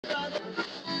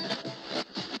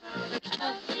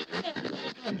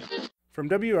From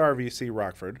WRVC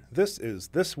Rockford, this is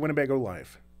This Winnebago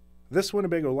Life. This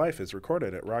Winnebago Life is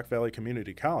recorded at Rock Valley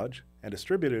Community College and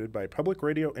distributed by Public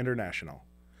Radio International.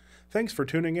 Thanks for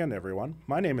tuning in, everyone.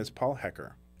 My name is Paul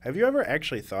Hecker. Have you ever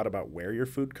actually thought about where your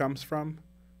food comes from?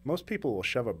 Most people will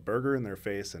shove a burger in their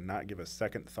face and not give a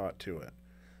second thought to it.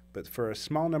 But for a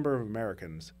small number of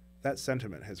Americans, that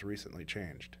sentiment has recently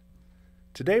changed.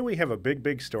 Today we have a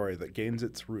big story that gains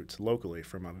its roots locally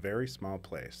from a very small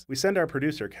place. We send our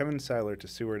producer Kevin Seiler to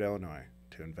Seward, Illinois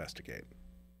to investigate.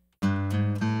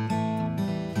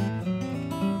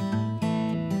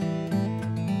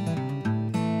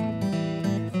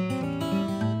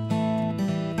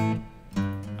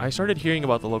 I started hearing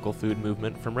about the local food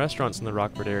movement from restaurants in the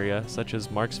Rockford area such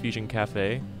as Mark's Fusion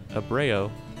Cafe,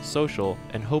 Abreu, Social,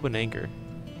 and Hope and Anchor.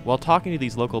 While talking to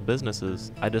these local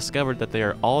businesses, I discovered that they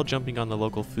are all jumping on the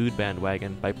local food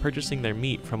bandwagon by purchasing their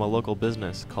meat from a local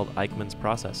business called Eickman's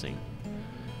Processing.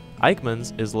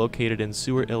 Eickman's is located in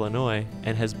Seward, Illinois,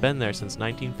 and has been there since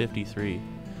 1953.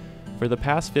 For the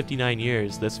past 59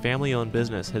 years, this family-owned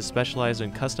business has specialized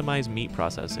in customized meat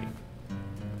processing.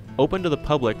 Open to the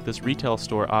public, this retail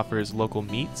store offers local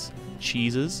meats,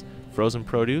 cheeses, frozen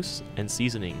produce, and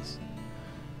seasonings.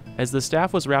 As the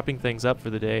staff was wrapping things up for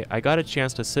the day, I got a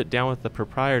chance to sit down with the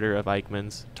proprietor of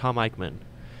Eickman's, Tom Eickman.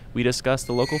 We discussed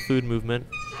the local food movement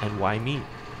and why meat.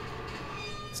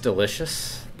 It's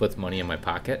delicious, puts money in my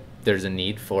pocket. There's a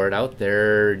need for it out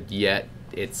there, yet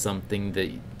it's something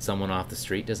that someone off the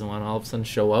street doesn't want to all of a sudden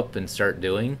show up and start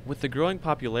doing. With the growing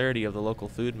popularity of the local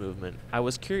food movement, I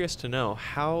was curious to know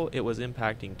how it was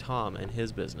impacting Tom and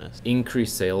his business.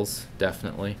 Increased sales,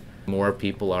 definitely. More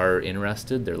people are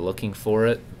interested, they're looking for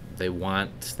it. They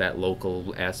want that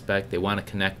local aspect. They want to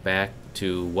connect back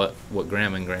to what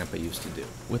Grandma and Grandpa used to do.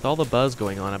 With all the buzz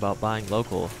going on about buying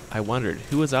local, I wondered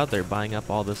who was out there buying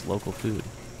up all this local food.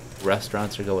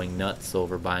 Restaurants are going nuts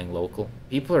over buying local.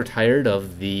 People are tired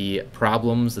of the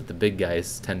problems that the big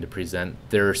guys tend to present.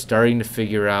 They're starting to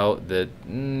figure out that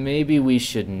maybe we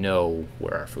should know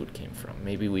where our food came from.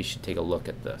 Maybe we should take a look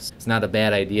at this. It's not a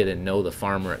bad idea to know the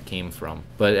farmer it came from,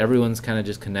 but everyone's kind of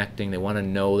just connecting. They want to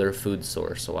know their food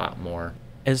source a lot more.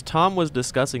 As Tom was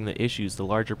discussing the issues the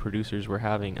larger producers were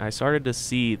having, I started to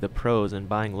see the pros in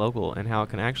buying local and how it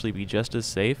can actually be just as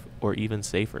safe or even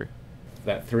safer.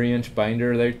 That 3-inch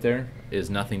binder right there is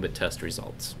nothing but test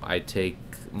results. I take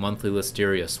monthly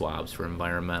listeria swabs for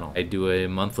environmental. I do a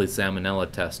monthly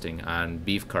salmonella testing on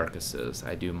beef carcasses.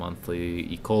 I do monthly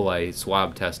E. coli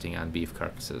swab testing on beef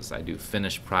carcasses. I do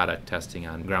finished product testing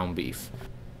on ground beef.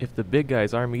 If the big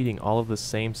guys are meeting all of the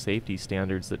same safety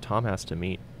standards that Tom has to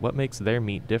meet, what makes their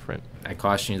meat different? I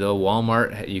caution you though,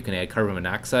 Walmart, you can add carbon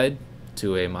monoxide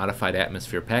to a modified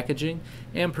atmosphere packaging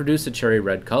and produce a cherry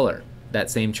red color. That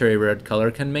same cherry red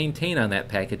color can maintain on that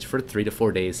package for 3 to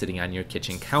 4 days sitting on your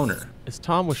kitchen counter. As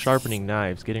Tom was sharpening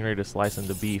knives, getting ready to slice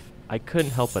into beef, I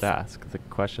couldn't help but ask the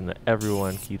question that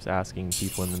everyone keeps asking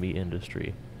people in the meat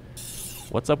industry.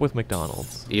 What's up with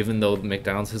McDonald's? Even though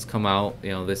McDonald's has come out,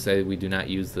 they say we do not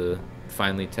use the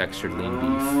finely textured lean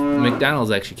beef.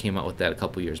 McDonald's actually came out with that a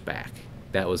couple years back.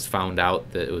 That was found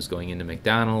out that it was going into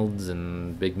McDonald's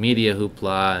and big media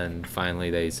hoopla, and finally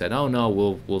they said, oh no,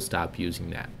 we'll stop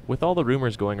using that. With all the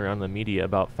rumors going around the media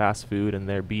about fast food and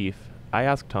their beef, I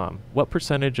asked Tom, what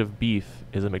percentage of beef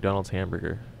is a McDonald's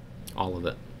hamburger? All of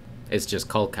it. It's just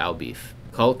cull cow beef.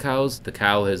 Cull cows, the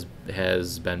cow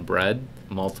has been bred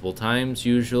multiple times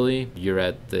usually. You're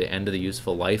at the end of the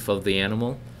useful life of the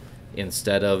animal.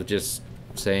 Instead of just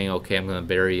saying, okay, I'm going to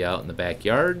bury you out in the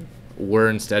backyard, we're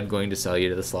instead going to sell you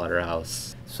to the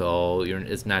slaughterhouse. So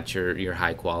it's not your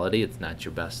high quality, it's not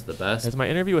your best of the best. As my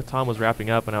interview with Tom was wrapping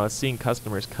up and I was seeing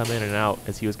customers come in and out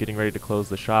as he was getting ready to close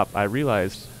the shop, I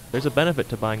realized there's a benefit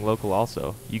to buying local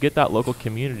also. You get that local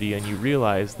community and you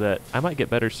realize that I might get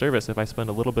better service if I spend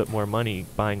a little bit more money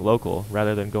buying local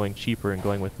rather than going cheaper and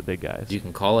going with the big guys. You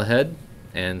can call ahead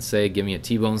and say, give me a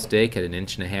T-bone steak at 1.5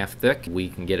 inches thick. We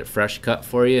can get it fresh cut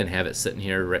for you and have it sitting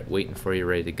here waiting for you,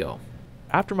 ready to go.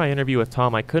 After my interview with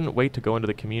Tom, I couldn't wait to go into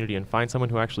the community and find someone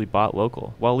who actually bought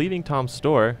local. While leaving Tom's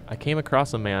store, I came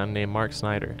across a man named Mark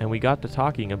Snyder, and we got to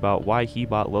talking about why he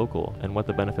bought local and what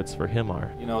the benefits for him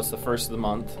are. It's the first of the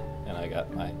month, and I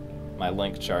got my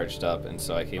link charged up, and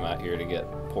so I came out here to get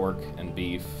pork and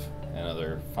beef and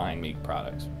other fine meat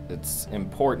products. It's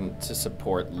important to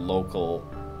support local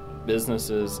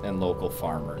businesses and local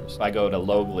farmers. If I go to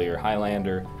Logley or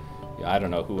Highlander, I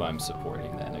don't know who I'm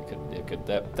supporting then.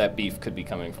 That beef could be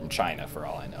coming from China for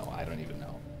all I know. I don't even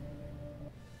know.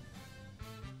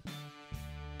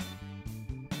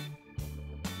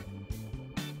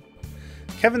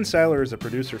 Kevin Seiler is a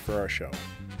producer for our show.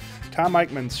 Tom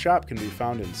Eickman's shop can be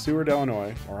found in Seward,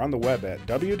 Illinois, or on the web at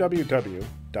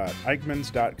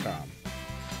www.eickmans.com.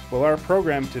 Well, our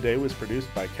program today was produced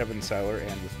by Kevin Seiler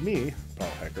and with me, Paul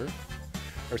Hecker.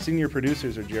 Our senior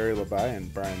producers are Jerry Labai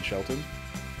and Brian Shelton.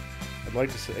 I'd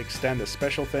like to extend a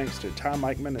special thanks to Tom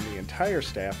Eickman and the entire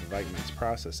staff of Eickman's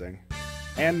Processing,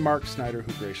 and Mark Snyder,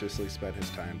 who graciously spent his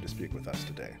time to speak with us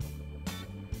today.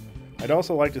 I'd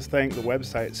also like to thank the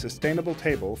website Sustainable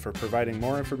Table for providing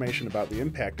more information about the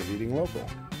impact of eating local.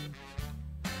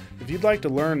 If you'd like to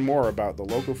learn more about the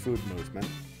local food movement,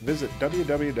 visit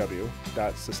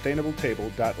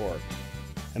www.sustainabletable.org.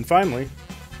 And finally,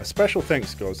 a special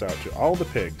thanks goes out to all the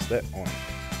pigs that oink.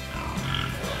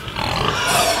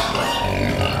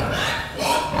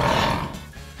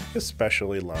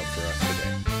 Especially loved for us today.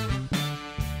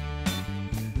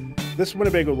 This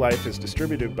Winnebago Life is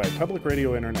distributed by Public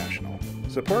Radio International.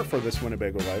 Support for This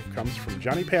Winnebago Life comes from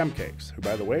Johnny Pancakes, who,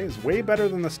 by the way, is way better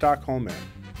than the Stockholm Inn.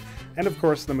 And of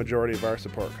course, the majority of our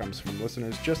support comes from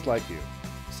listeners just like you.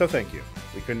 So thank you.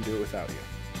 We couldn't do it without you.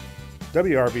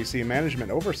 WRVC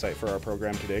management oversight for our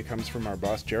program today comes from our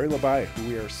boss, Jerry Labai, who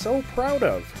we are so proud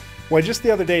of. Why, just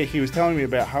the other day, he was telling me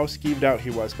about how skeeved out he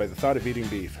was by the thought of eating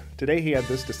beef. Today, he had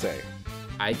this to say.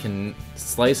 I can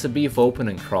slice a beef open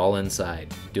and crawl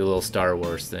inside. Do a little Star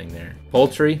Wars thing there.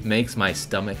 Poultry makes my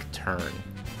stomach turn.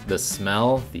 The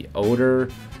smell, the odor,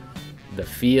 the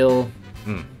feel,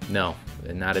 no,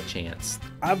 not a chance.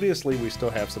 Obviously, we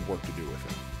still have some work to do with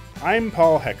it. I'm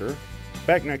Paul Hecker,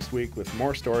 back next week with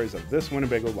more stories of This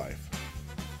Winnebago Life.